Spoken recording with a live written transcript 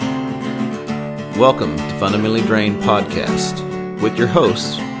Welcome to Fundamentally Drained Podcast with your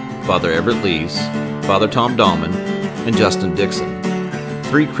hosts, Father Everett Lees, Father Tom Dahlman, and Justin Dixon.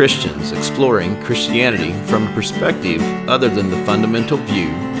 Three Christians exploring Christianity from a perspective other than the fundamental view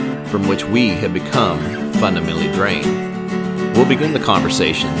from which we have become fundamentally drained. We'll begin the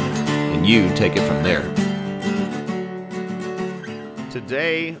conversation, and you take it from there.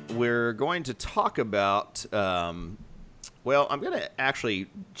 Today, we're going to talk about, I'm going to actually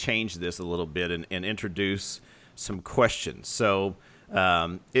change this a little bit and introduce some questions. So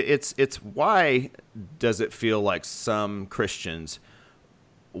it's why does it feel like some Christians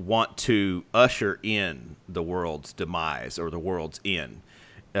want to usher in the world's demise or the world's end?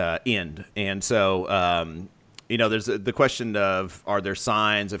 And so, there's the question of, are there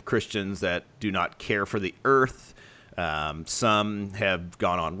signs of Christians that do not care for the earth? Some have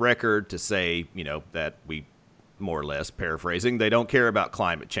gone on record to say, that we, more or less paraphrasing, they don't care about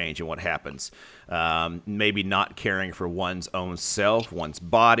climate change and what happens. Maybe not caring for one's own self, one's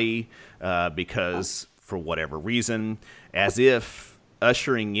body, because for whatever reason, as if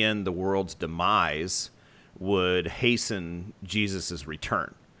ushering in the world's demise would hasten Jesus's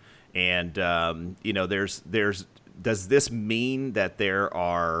return. And, does this mean that there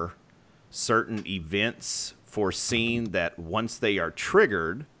are certain events foreseen that once they are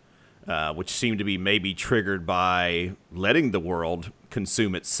triggered, which seem to be maybe triggered by letting the world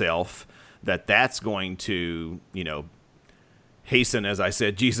consume itself, that's going to, hasten, as I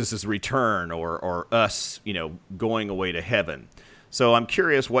said, Jesus's return or us, going away to heaven? So I'm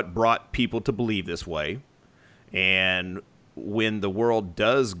curious what brought people to believe this way. And when the world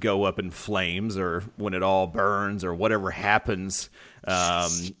does go up in flames, or when it all burns, or whatever happens,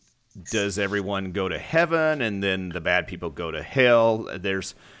 does everyone go to heaven and then the bad people go to hell?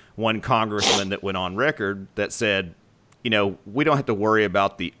 There's one congressman that went on record that said, we don't have to worry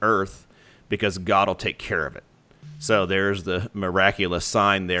about the earth because God will take care of it. So there's the miraculous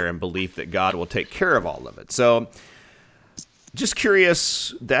sign there and belief that God will take care of all of it. So just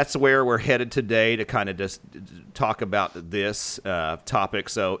curious, that's where we're headed today, to kind of just talk about this topic.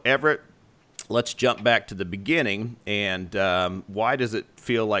 So Everett, let's jump back to the beginning. And why does it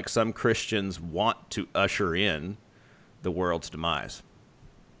feel like some Christians want to usher in the world's demise?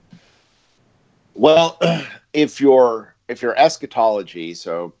 Well, if your eschatology,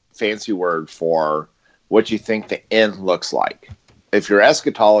 so fancy word for what you think the end looks like, if your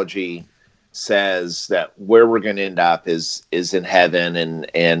eschatology says that where we're going to end up is in heaven,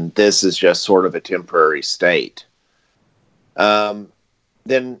 and this is just sort of a temporary state,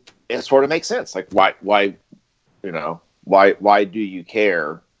 then it sort of makes sense. Like, why do you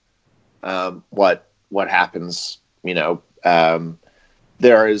care what happens?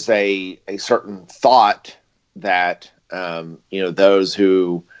 There is a certain thought that those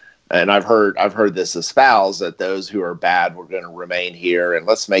who, and I've heard this espoused, that those who are bad were going to remain here, and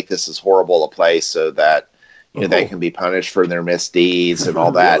let's make this as horrible a place so that they can be punished for their misdeeds and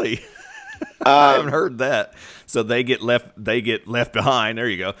all that. Really? I haven't heard that. So they get left behind. There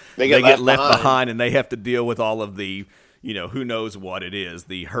you go. They get left behind, and they have to deal with all of the, who knows what it is,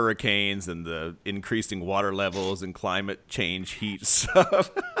 the hurricanes and the increasing water levels and climate change heat stuff.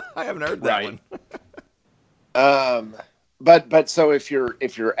 I haven't heard that one. But so if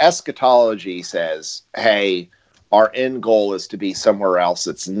your eschatology says, hey, our end goal is to be somewhere else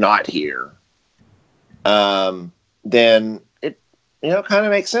that's not here, then it kind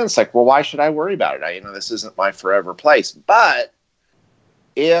of makes sense. Like, well, why should I worry about it? This isn't my forever place. But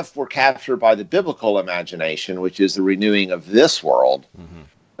if we're captured by the biblical imagination, which is the renewing of this world,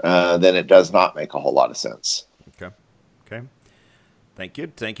 then it does not make a whole lot of sense. Okay. Thank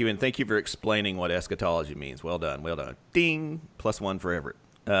you, and thank you for explaining what eschatology means. Well done. Ding, +1 for Everett.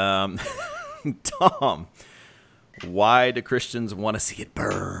 Tom, why do Christians want to see it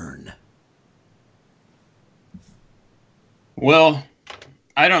burn? Well,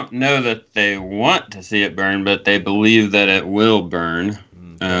 I don't know that they want to see it burn, but they believe that it will burn.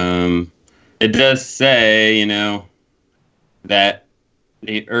 It does say, that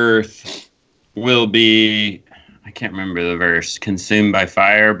the earth will be, I can't remember the verse, consumed by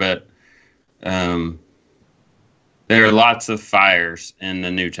fire, but there are lots of fires in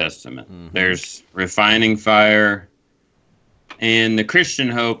the New Testament. There's refining fire, and the Christian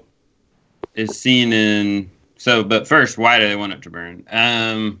hope is seen in. So, but first, why do they want it to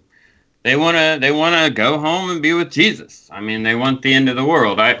burn? They want to go home and be with Jesus. I mean, they want the end of the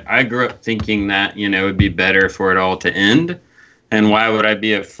world. I grew up thinking that, it would be better for it all to end. And why would I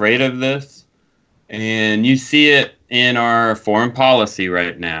be afraid of this? And you see it in our foreign policy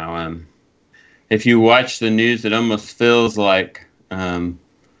right now. If you watch the news, it almost feels like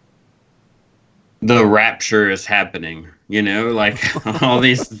the rapture is happening. Like all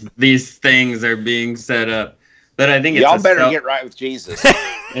these things are being set up. But I think y'all better get right with Jesus.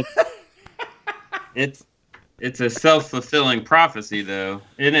 it's a self-fulfilling prophecy, though,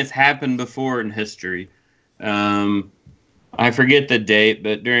 and it's happened before in history. I forget the date,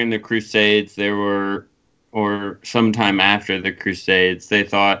 but during the Crusades, or sometime after the Crusades, they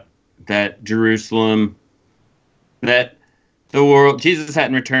thought that Jerusalem, that the world, Jesus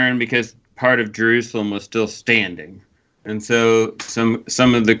hadn't returned because part of Jerusalem was still standing. And so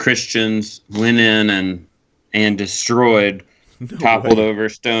some of the Christians went in and destroyed, toppled over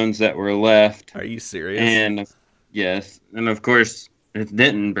stones that were left. Are you serious? And yes, and of course it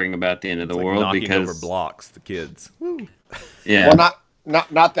didn't bring about the end of the world knocking because over blocks, the kids. Woo. Yeah. Well,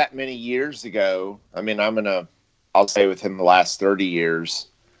 not that many years ago. I mean, I'll say within the last 30 years,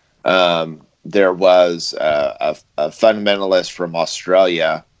 there was a fundamentalist from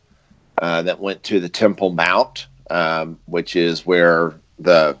Australia that went to the Temple Mount, which is where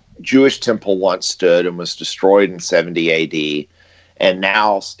the Jewish temple once stood and was destroyed in 70 AD, and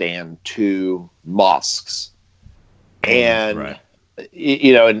now stand two mosques. And right.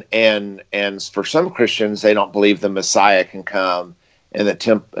 And for some Christians, they don't believe the Messiah can come and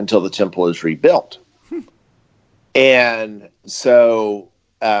until the temple is rebuilt. And so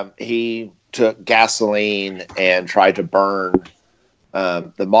he took gasoline and tried to burn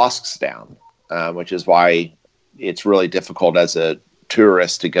the mosques down, which is why it's really difficult as a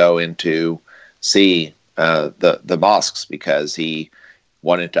tourist to go into see the mosques, because he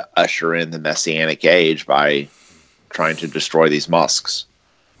wanted to usher in the Messianic age by trying to destroy these mosques.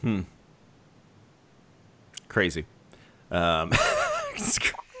 Crazy.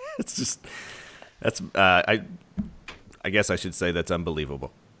 It's just, that's I guess I should say that's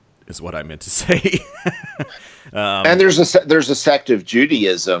unbelievable, is what I meant to say. And there's a sect of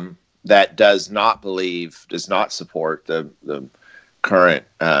Judaism that does not support the current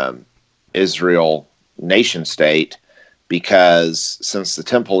Israel nation state, because since the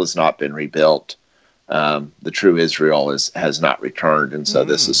temple has not been rebuilt, the true Israel has not returned, and so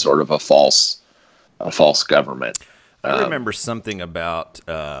this is sort of a false government. I remember something about,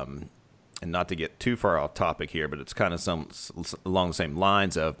 and not to get too far off topic here, but it's kind of along the same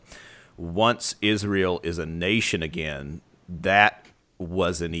lines of, once Israel is a nation again, that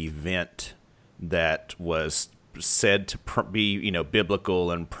was an event that was said to be,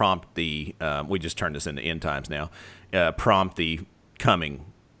 biblical and prompt the. We just turned this into end times now. Prompt the coming.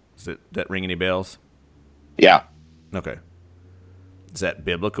 Does that ring any bells? Yeah. Okay. Is that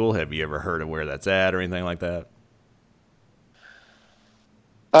biblical? Have you ever heard of where that's at or anything like that?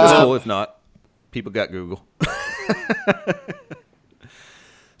 Just cool. If not, people got Google.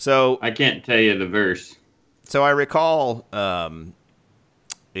 So I can't tell you the verse. So I recall some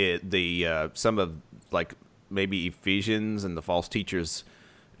of, like, maybe Ephesians and the false teachers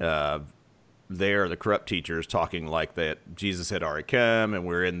the corrupt teachers talking like that Jesus had already come and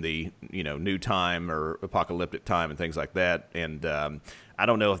we're in the new time or apocalyptic time and things like that. And I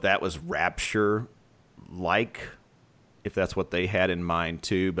don't know if that was rapture, like if that's what they had in mind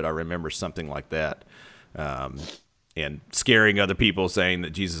too, but I remember something like that. And scaring other people, saying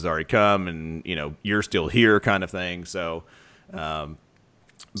that Jesus has already come and you're still here, kind of thing. So, but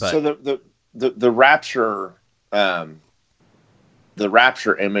so the rapture, the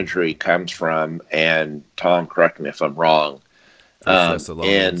rapture imagery comes from, and Tom, correct me if I'm wrong,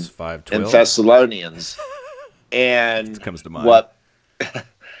 Thessalonians 5:12. In Thessalonians, and it comes to mind.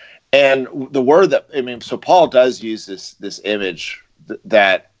 And the word so Paul does use this image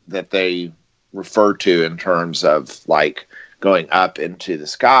that they refer to in terms of like going up into the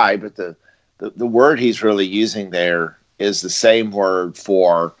sky, but the word he's really using there is the same word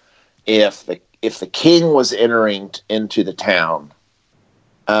for if the king was entering into the town,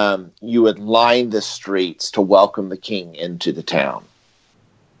 you would line the streets to welcome the king into the town,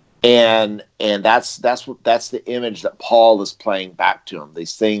 and that's the image that Paul is playing back to him.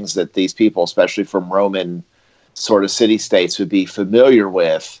 These things that these people, especially from Roman sort of city states, would be familiar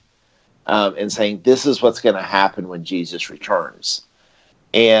with. And saying this is what's going to happen when Jesus returns.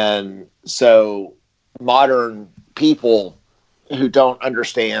 And so modern people who don't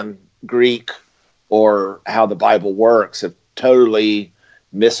understand Greek or how the Bible works have totally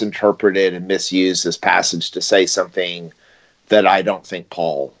misinterpreted and misused this passage to say something that I don't think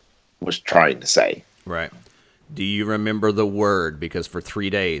Paul was trying to say. Right. Do you remember the word? Because for 3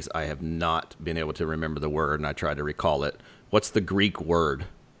 days I have not been able to remember the word, and I tried to recall it. What's the Greek word?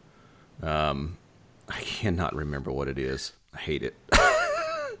 I cannot remember what it is. I hate it.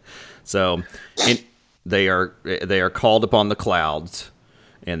 So they are called upon the clouds,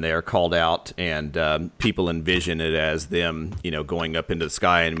 and they are called out, and people envision it as them, going up into the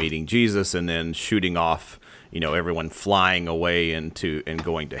sky and meeting Jesus, and then shooting off, everyone flying away into and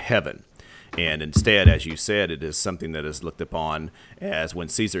going to heaven. And instead, as you said, it is something that is looked upon as when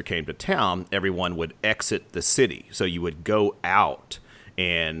Caesar came to town, everyone would exit the city. So you would go out,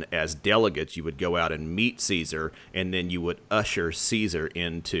 and as delegates, you would go out and meet Caesar, and then you would usher Caesar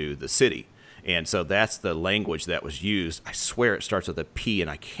into the city. And so that's the language that was used. I swear it starts with a P,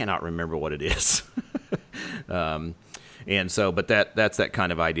 and I cannot remember what it is. And so, but that's that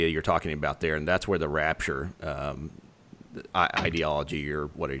kind of idea you're talking about there, and that's where the rapture ideology or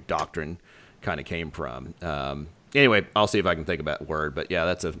what a doctrine kind of came from. Anyway, I'll see if I can think of that word, but yeah,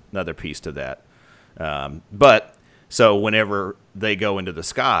 that's another piece to that. But so whenever they go into the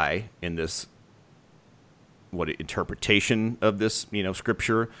sky in this interpretation of this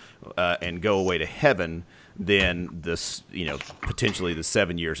scripture and go away to heaven, then this potentially the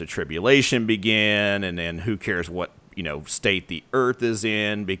 7 years of tribulation begin, and then who cares what state the earth is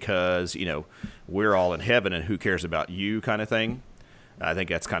in, because we're all in heaven and who cares about you, kind of thing. I think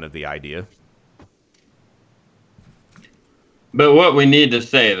that's kind of the idea. But what we need to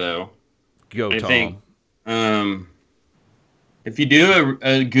say, though, I think, if you do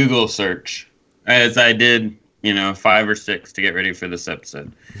a Google search, as I did, 5 or 6 to get ready for this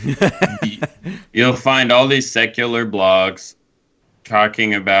episode, you'll find all these secular blogs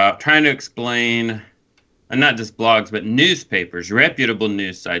trying to explain, and not just blogs, but newspapers, reputable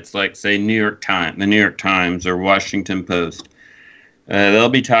news sites like, say, the New York Times or Washington Post. They'll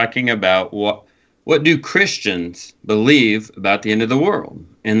be talking about what do Christians believe about the end of the world?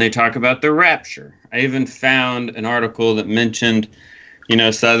 And they talk about the rapture. I even found an article that mentioned,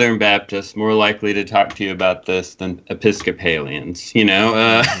 Southern Baptists more likely to talk to you about this than Episcopalians,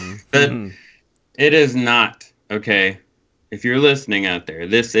 But it is not, okay, if you're listening out there,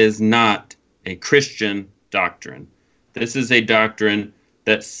 this is not a Christian doctrine. This is a doctrine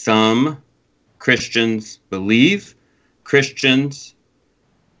that some Christians believe, Christians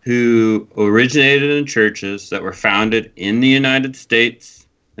who originated in churches that were founded in the United States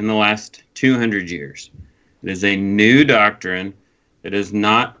in the last 200 years. It is a new doctrine. It is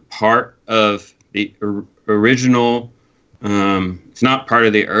not part of the original, it's not part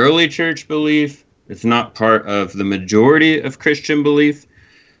of the early church belief. It's not part of the majority of Christian belief.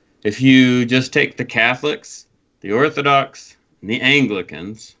 If you just take the Catholics, the Orthodox, and the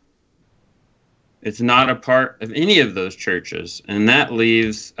Anglicans, it's not a part of any of those churches, and that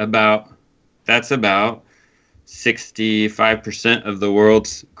leaves about 65% of the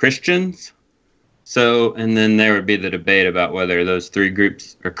world's Christians. So, and then there would be the debate about whether those 3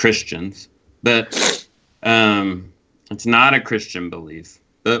 groups are Christians, but it's not a Christian belief.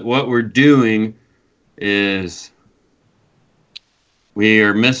 But what we're doing is we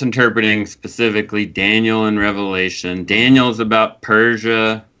are misinterpreting specifically Daniel and Revelation. Daniel's about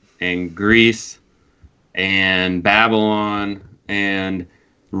Persia and Greece and Babylon, and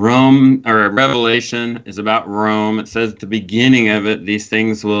Rome, or Revelation is about Rome. It says at the beginning of it, these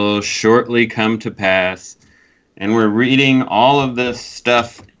things will shortly come to pass. And we're reading all of this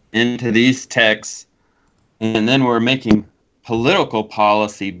stuff into these texts, and then we're making political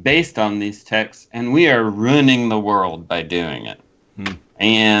policy based on these texts, and we are ruining the world by doing it.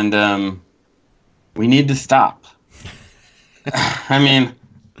 And we need to stop. I mean,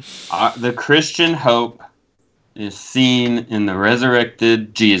 the Christian hope is seen in the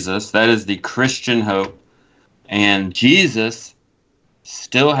resurrected Jesus. That is the Christian hope. And Jesus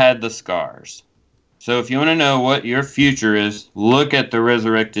still had the scars. So if you want to know what your future is, look at the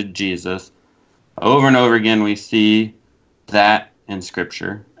resurrected Jesus. Over and over again, we see that in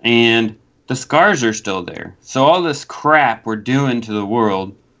Scripture. And the scars are still there. So all this crap we're doing to the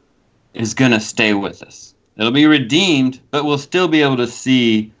world is going to stay with us. It'll be redeemed, but we'll still be able to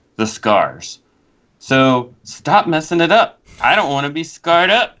see the scars. So stop messing it up. I don't want to be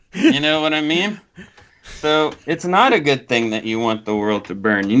scarred up. You know what I mean? So it's not a good thing that you want the world to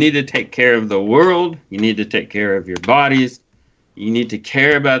burn. You need to take care of the world. You need to take care of your bodies. You need to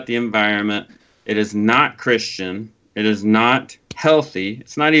care about the environment. It is not Christian. It is not healthy.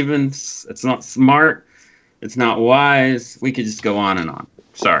 It's not smart. It's not wise. We could just go on and on.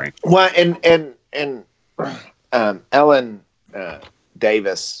 Sorry. Well, and Ellen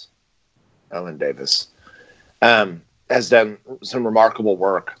Davis has done some remarkable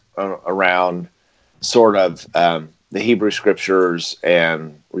work around sort of the Hebrew Scriptures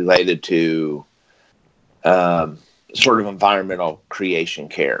and related to sort of environmental creation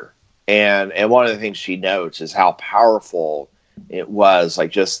care. And one of the things she notes is how powerful it was,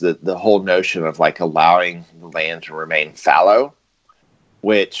 like just the whole notion of like allowing the land to remain fallow.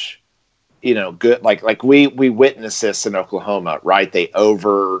 which, good, like we witnessed this in Oklahoma, right? They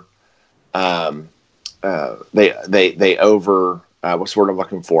over, they over, what's the word I'm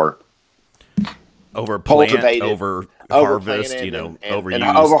looking for? Overplant, over harvest, and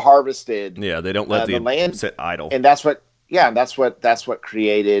overused, over harvested. Yeah, they don't let the land sit idle, and that's what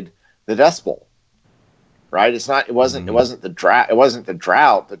created the Dust Bowl, right? It wasn't the drought. It wasn't the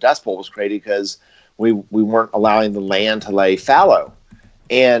drought. The Dust Bowl was created because we weren't allowing the land to lay fallow,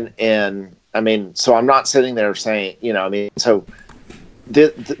 and I mean, so I'm not sitting there saying, so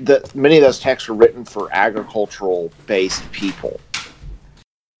the many of those texts are written for agricultural based people,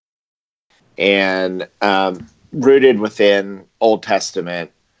 and rooted within Old Testament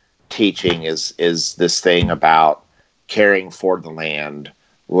teaching is this thing about caring for the land,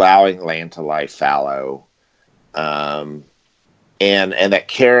 allowing the land to lie fallow, and that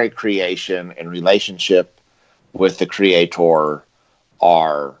care, creation, and relationship with the Creator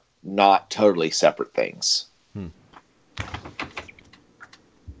are not totally separate things.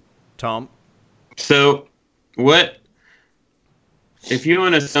 Tom? So, if you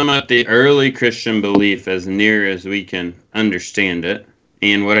want to sum up the early Christian belief as near as we can understand it,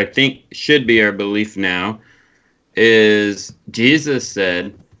 and what I think should be our belief now, is Jesus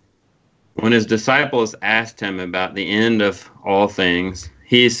said, when his disciples asked him about the end of all things,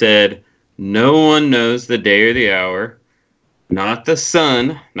 he said, "No one knows the day or the hour, not the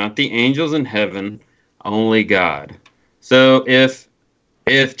Son, not the angels in heaven, only God." So if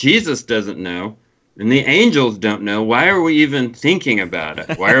Jesus doesn't know, and the angels don't know, why are we even thinking about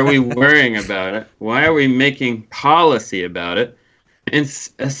it? Why are we worrying about it? Why are we making policy about it? And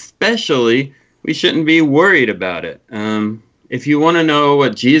especially, we shouldn't be worried about it. If you want to know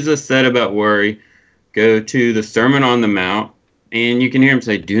what Jesus said about worry, go to the Sermon on the Mount, and you can hear him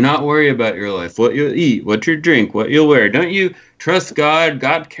say, "Do not worry about your life, what you'll eat, what you drink, what you'll wear. Don't you trust God?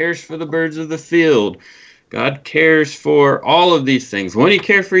 God cares for the birds of the field. God cares for all of these things. Won't he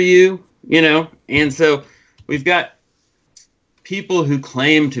care for you?" And so we've got people who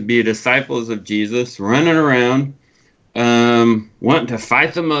claim to be disciples of Jesus running around wanting to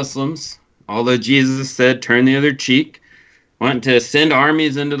fight the Muslims, although Jesus said turn the other cheek, wanting to send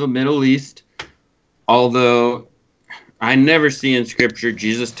armies into the Middle East, although I never see in Scripture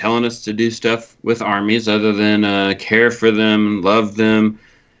Jesus telling us to do stuff with armies other than care for them, love them.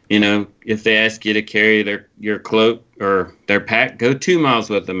 If they ask you to carry your cloak or their pack, go 2 miles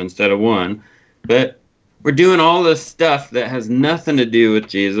with them instead of 1. But we're doing all this stuff that has nothing to do with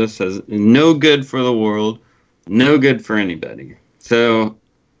Jesus, has no good for the world, no good for anybody. So,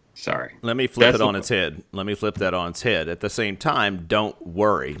 sorry. Let me flip it on its head. Let me flip that on its head. At the same time, don't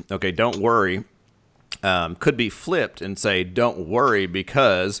worry. Okay, don't worry. Could be flipped and say, don't worry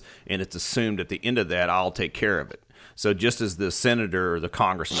because, and it's assumed at the end of that, I'll take care of it. So just as the senator, or the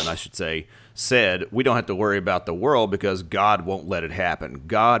congressman, I should say, said, we don't have to worry about the world because God won't let it happen.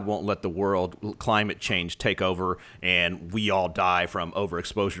 God won't let the world climate change take over and we all die from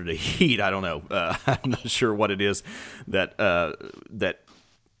overexposure to heat. I don't know. I'm not sure what it is that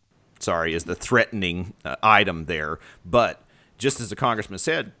is the threatening item there. But just as the congressman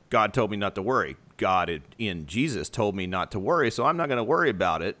said, God told me not to worry. God in Jesus told me not to worry, so I'm not going to worry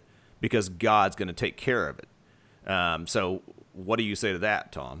about it because God's going to take care of it. So what do you say to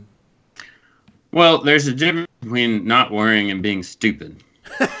that, Tom? Well, there's a difference between not worrying and being stupid.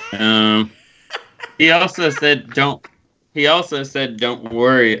 He also said don't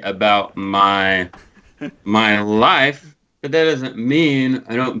worry about my life, but that doesn't mean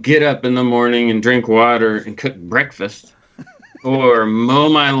I don't get up in the morning and drink water and cook breakfast or mow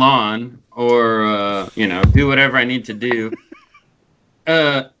my lawn or do whatever I need to do.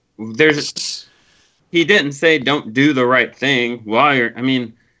 He didn't say don't do the right thing while you're,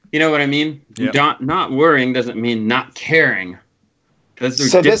 you know what I mean? Yep. Not worrying doesn't mean not caring.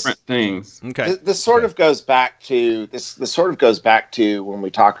 Those are different things. Okay. This sort of goes back to when we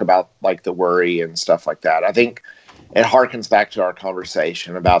talk about like the worry and stuff like that. I think it harkens back to our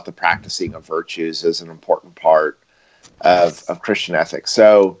conversation about the practicing of virtues as an important part of Christian ethics.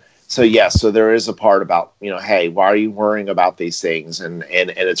 So there is a part about, hey, why are you worrying about these things? And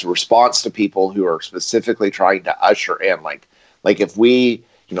it's a response to people who are specifically trying to usher in, like if we,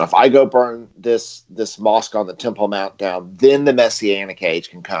 if I go burn this mosque on the Temple Mount down, then the Messianic age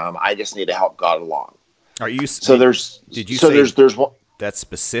can come. I just need to help God along. There's one that's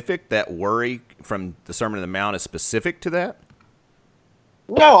specific, that worry from the Sermon on the Mount is specific to that?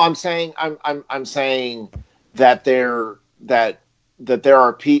 No, I'm saying that there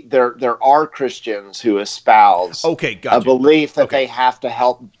are Christians who espouse a belief that they have to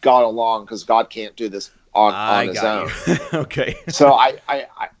help God along because God can't do this on his got own. you. Okay. So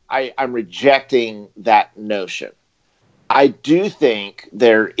I'm rejecting that notion. I do think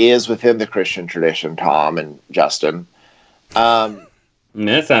there is within the Christian tradition, Tom and Justin.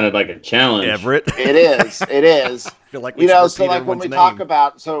 That sounded like a challenge. Everett. It is. It is. I feel like we should So repeat like when everyone's we name. talk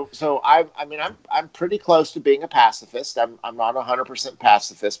about I'm pretty close to being a pacifist. I'm not 100%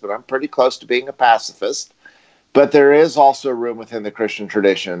 pacifist, but I'm pretty close to being a pacifist. But there is also room within the Christian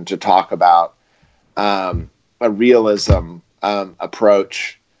tradition to talk about a realism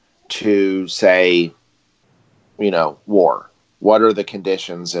approach to, say, war. What are the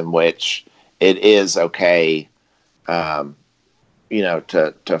conditions in which it is okay, to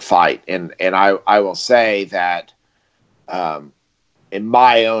fight? And I will say that, in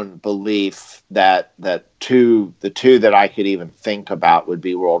my own belief, that the two that I could even think about would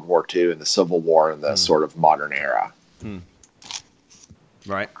be World War II and the Civil War in the sort of modern era.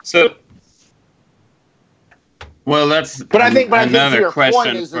 Right. So, well, that's But I think to another your point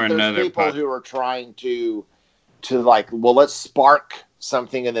question is for that there's another people pod. who are trying to let's spark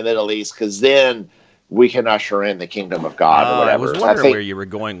something in the Middle East because then we can usher in the kingdom of God or whatever. I was So wondering where you were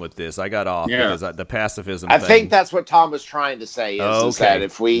going with this. I got off Yeah. because the pacifism I thing. think that's what Tom was trying to say is that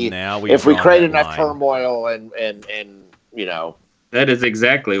if we create enough turmoil and That is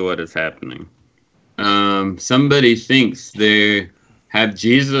exactly what is happening. Somebody thinks they have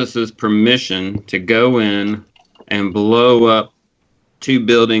Jesus's permission to go in and blow up 2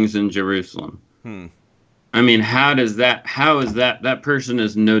 buildings in Jerusalem. I mean, how is that? That person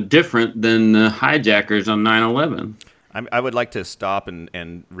is no different than the hijackers on 9/11. I would like to stop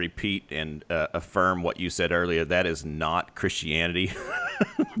and repeat and affirm what you said earlier. That is not Christianity.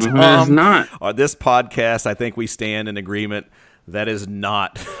 It's not. On this podcast, I think we stand in agreement. That is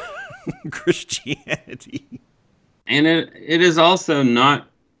not Christianity. And it is also not.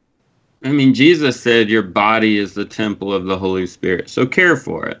 I mean, Jesus said your body is the temple of the Holy Spirit, so care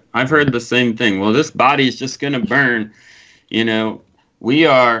for it. I've heard the same thing. Well, this body is just going to burn.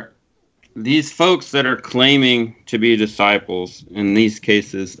 These folks that are claiming to be disciples in these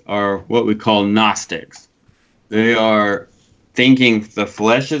cases are what we call Gnostics. They are thinking the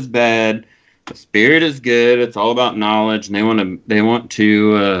flesh is bad, the spirit is good. It's all about knowledge, and they want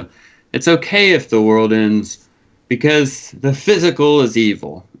to. It's okay if the world ends because the physical is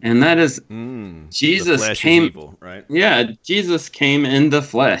evil, and that is Jesus the flesh came. Is evil, right? Yeah, Jesus came in the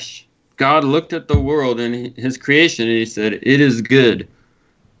flesh. God looked at the world and His creation, and He said, "It is good."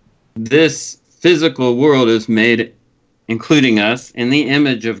 This physical world is made, including us, in the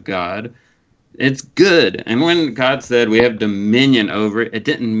image of God. It's good. And when God said we have dominion over it,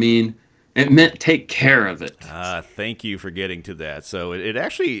 it meant take care of it. Thank you for getting to that. So it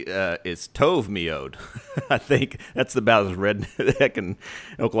actually is Tov Meod. I think that's about as redneck in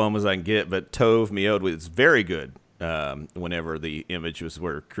Oklahoma as I can get. But Tov Meod was very good whenever the images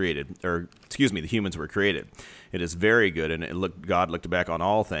were created, the humans were created. It is very good, and God looked back on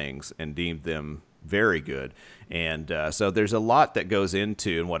all things and deemed them very good. And so there's a lot that goes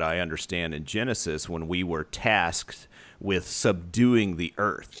into, and what I understand in Genesis, when we were tasked with subduing the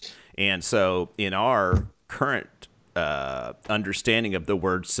earth. And so in our current understanding of the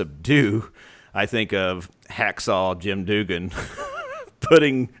word subdue, I think of Hacksaw Jim Dugan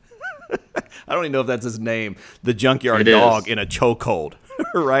putting, I don't even know if that's his name, the junkyard dog in a chokehold,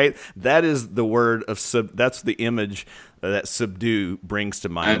 right? That is the word of that's the image that subdue brings to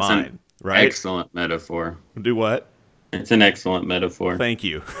my mind, right? Excellent metaphor. Do what? It's an excellent metaphor. Thank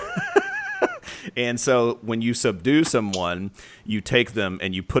you. And so when you subdue someone, you take them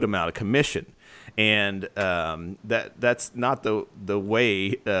and you put them out of commission. And that's not the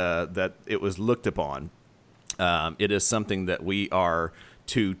way that it was looked upon. It is something that we are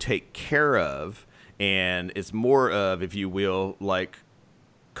to take care of, and it's more of, if you will, like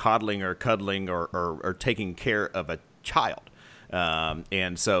coddling or cuddling or taking care of a child.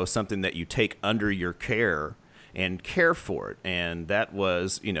 And so something that you take under your care and care for it. And that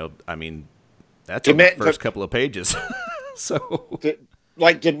was, that's on the first couple of pages. So,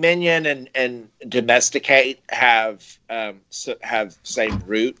 like dominion and domesticate have same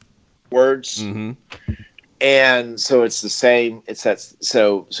root words, and so it's the same. It's that.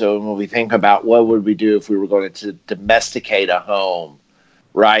 So when we think about what would we do if we were going to domesticate a home,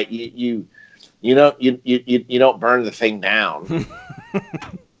 right? You don't burn the thing down.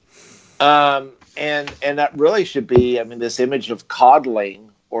 And that really should be, this image of coddling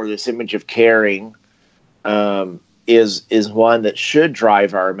or this image of caring is one that should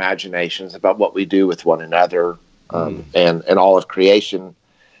drive our imaginations about what we do with one another and all of creation.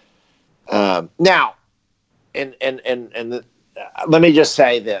 Now, let me just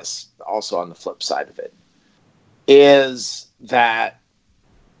say this also on the flip side of it. is that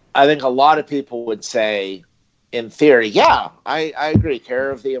I think a lot of people would say, in theory, yeah, I agree.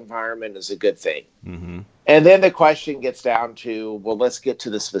 Care of the environment is a good thing. Mm-hmm. And then the question gets down to, well, let's get to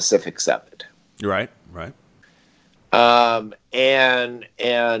the specifics of it. Right. And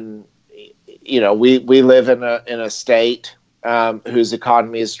we live in a state whose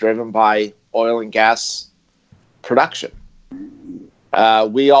economy is driven by oil and gas production.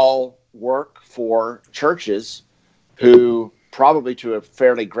 We all work for churches who probably to a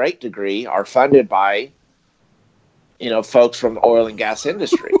fairly great degree are funded by folks from the oil and gas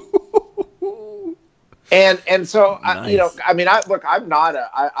industry. and so nice.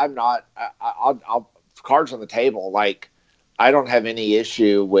 I'll cards on the table. Like, I don't have any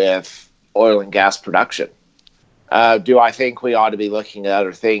issue with oil and gas production. Do I think we ought to be looking at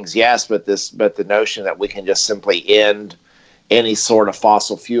other things? Yes, but the notion that we can just simply end any sort of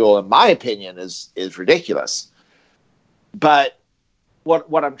fossil fuel, in my opinion, is ridiculous. But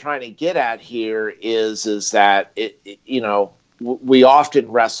what I'm trying to get at here is that we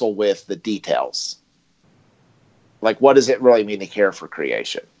often wrestle with the details. Like, what does it really mean to care for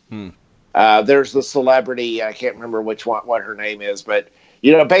creation? There's the celebrity, I can't remember what her name is, but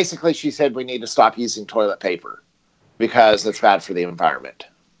basically she said we need to stop using toilet paper because it's bad for the environment.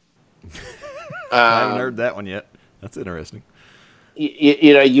 I haven't heard that one yet. That's interesting.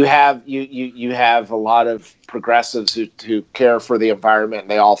 You have a lot of progressives who care for the environment,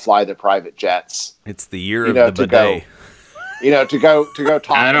 and they all fly their private jets. It's the year of the bidet. To go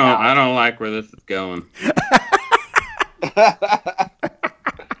talk. I don't like where this is going.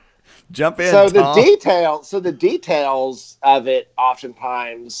 Jump in. So Tom. the details of it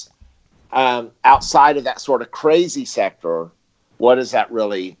oftentimes outside of that sort of crazy sector, what does that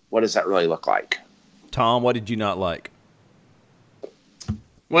really look like? Tom, what did you not like?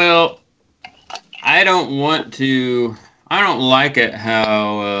 Well, I don't like it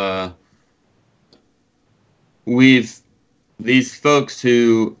how these folks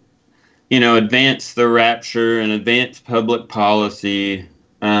who advance the rapture and advance public policy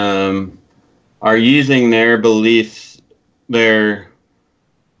are using their beliefs. They're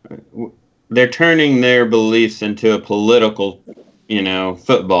turning their beliefs into a political,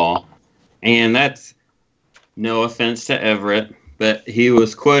 football. And that's no offense to Everett, but he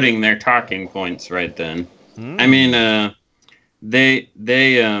was quoting their talking points right then. I mean, those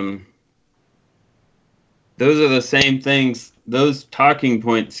are the same things. Those talking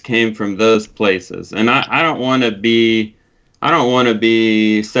points came from those places. And I don't want to be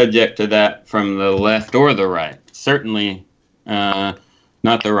subject to that from the left or the right. Certainly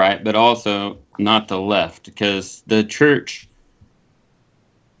not the right, but also not the left, because the church,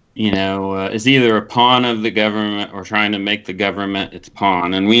 is either a pawn of the government or trying to make the government its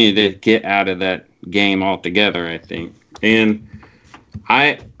pawn. And we need to get out of that game altogether, I think. And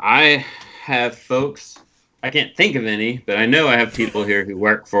I have folks, I can't think of any, but I know I have people here who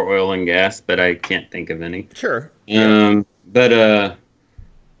work for oil and gas, but I can't think of any. Sure. But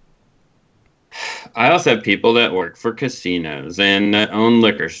I also have people that work for casinos and that own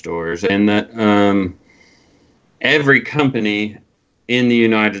liquor stores, and that every company in the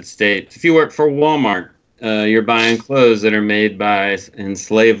United States, if you work for Walmart, you're buying clothes that are made by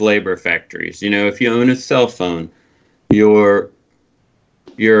enslaved labor factories. If you own a cell phone, you're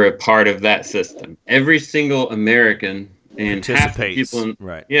a part of that system. Every single American and half the people,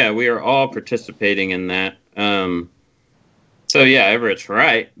 right? Yeah, we are all participating in that. So yeah, Everett's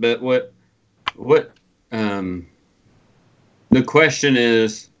right. But what the question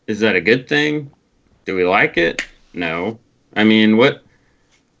is that a good thing? Do we like it? No. I mean, what?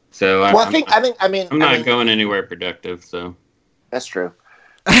 So well, I think I'm not going anywhere productive. So that's true.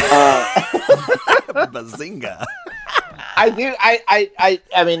 Bazinga. I do.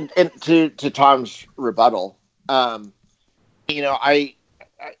 I mean, to Tom's rebuttal, I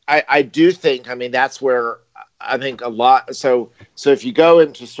do think. I mean, that's where I think a lot. So if you go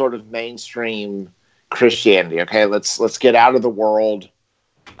into sort of mainstream Christianity, okay, let's get out of the world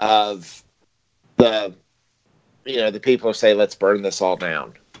of the people who say let's burn this all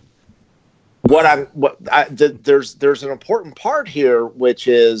down. There's an important part here, which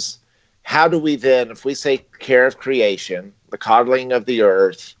is, how do we then, if we say care of creation, the coddling of the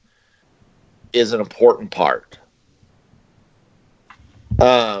earth is an important part.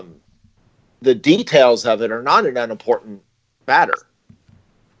 The details of it are not an unimportant matter.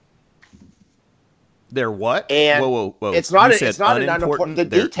 They're what? And whoa. It's not an unimportant. The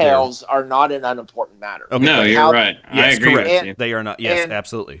details are not an unimportant matter. Okay. No, you're right. Yes, I agree correct. with you. They are not. Yes,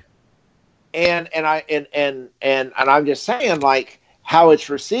 absolutely. And I'm just saying, like, how it's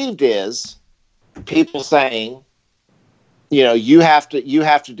received is people saying, you have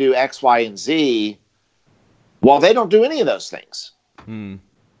to do X, Y, and Z. Well, they don't do any of those things. You're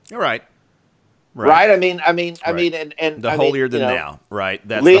right. Right. I mean, and the holier than thou. Right.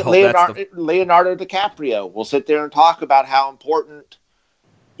 That's Leonardo DiCaprio will sit there and talk about how important,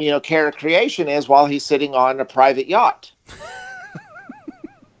 character creation is while he's sitting on a private yacht.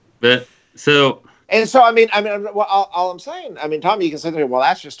 But all I'm saying, Tom, you can sit there, well,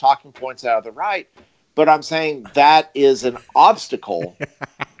 that's just talking points out of the right. But I'm saying that is an obstacle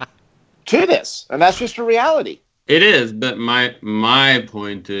to this. And that's just a reality. It is. But my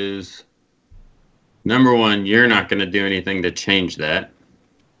point is, number one, you're not going to do anything to change that.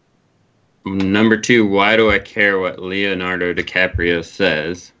 Number two, why do I care what Leonardo DiCaprio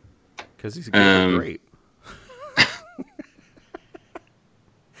says? Because he's great.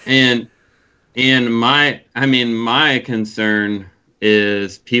 And my concern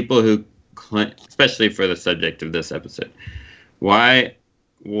is people who claim, especially for the subject of this episode, why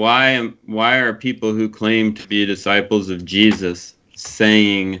are people who claim to be disciples of Jesus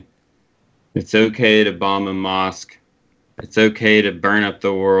saying it's okay to bomb a mosque, it's okay to burn up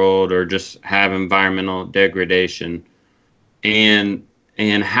the world, or just have environmental degradation, and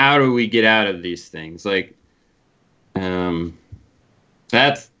how do we get out of these things? Like,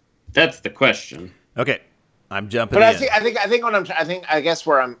 that's the question. Okay, I'm jumping. But I guess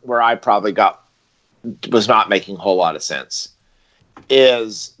where I probably was not making a whole lot of sense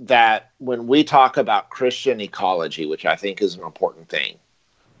is that when we talk about Christian ecology, which I think is an important thing,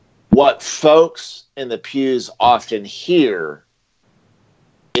 what folks in the pews often hear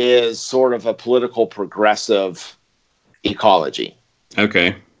is sort of a political progressive ecology.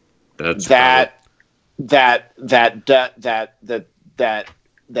 Okay, that's that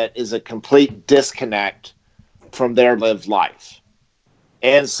is a complete disconnect from their lived life.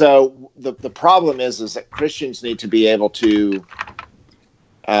 And so the problem is that Christians need to be able to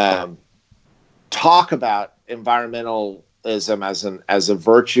talk about environmentalism as a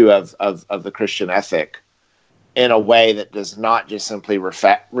virtue of the Christian ethic in a way that does not just simply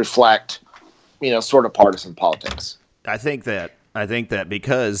reflect sort of partisan politics. I think that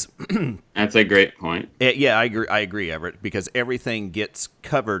because that's a great point. I agree, Everett, because everything gets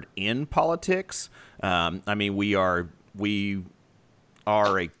covered in politics. We are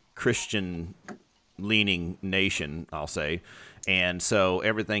a Christian leaning nation, I'll say. And so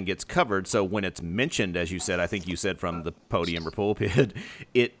everything gets covered. So when it's mentioned, as you said, I think you said from the podium or pulpit,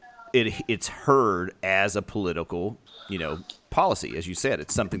 it's heard as a political, policy. As you said,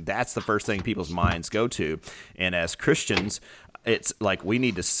 it's something that's the first thing people's minds go to. And as Christians, it's like we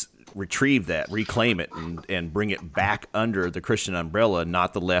need to retrieve that, reclaim it, and bring it back under the Christian umbrella,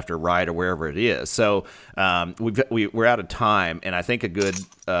 not the left or right or wherever it is. So we're out of time, and I think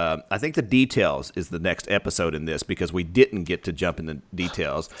I think the details is the next episode in this, because we didn't get to jump in the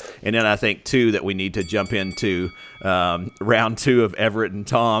details. And then I think too that we need to jump into round 2 of Everett and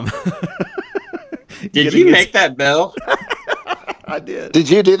Tom. Did you make that bell? I did. Did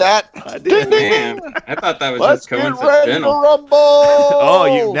you do that? I did. Man, I thought that was Let's just coincidental.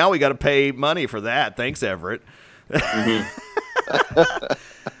 Oh, now we got to pay money for that. Thanks, Everett. Mm-hmm.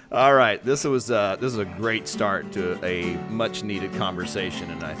 All right, this is a great start to a much needed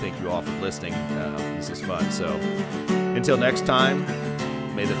conversation, and I thank you all for listening. This is fun. So, until next time,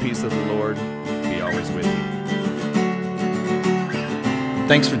 may the peace of the Lord be always with you.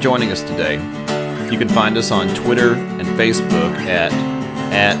 Thanks for joining us today. You can find us on Twitter and Facebook at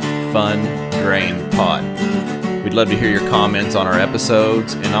FunDrainPod. We'd love to hear your comments on our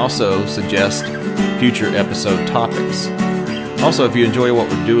episodes and also suggest future episode topics. Also, if you enjoy what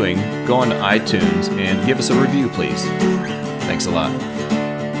we're doing, go on to iTunes and give us a review, please. Thanks a lot.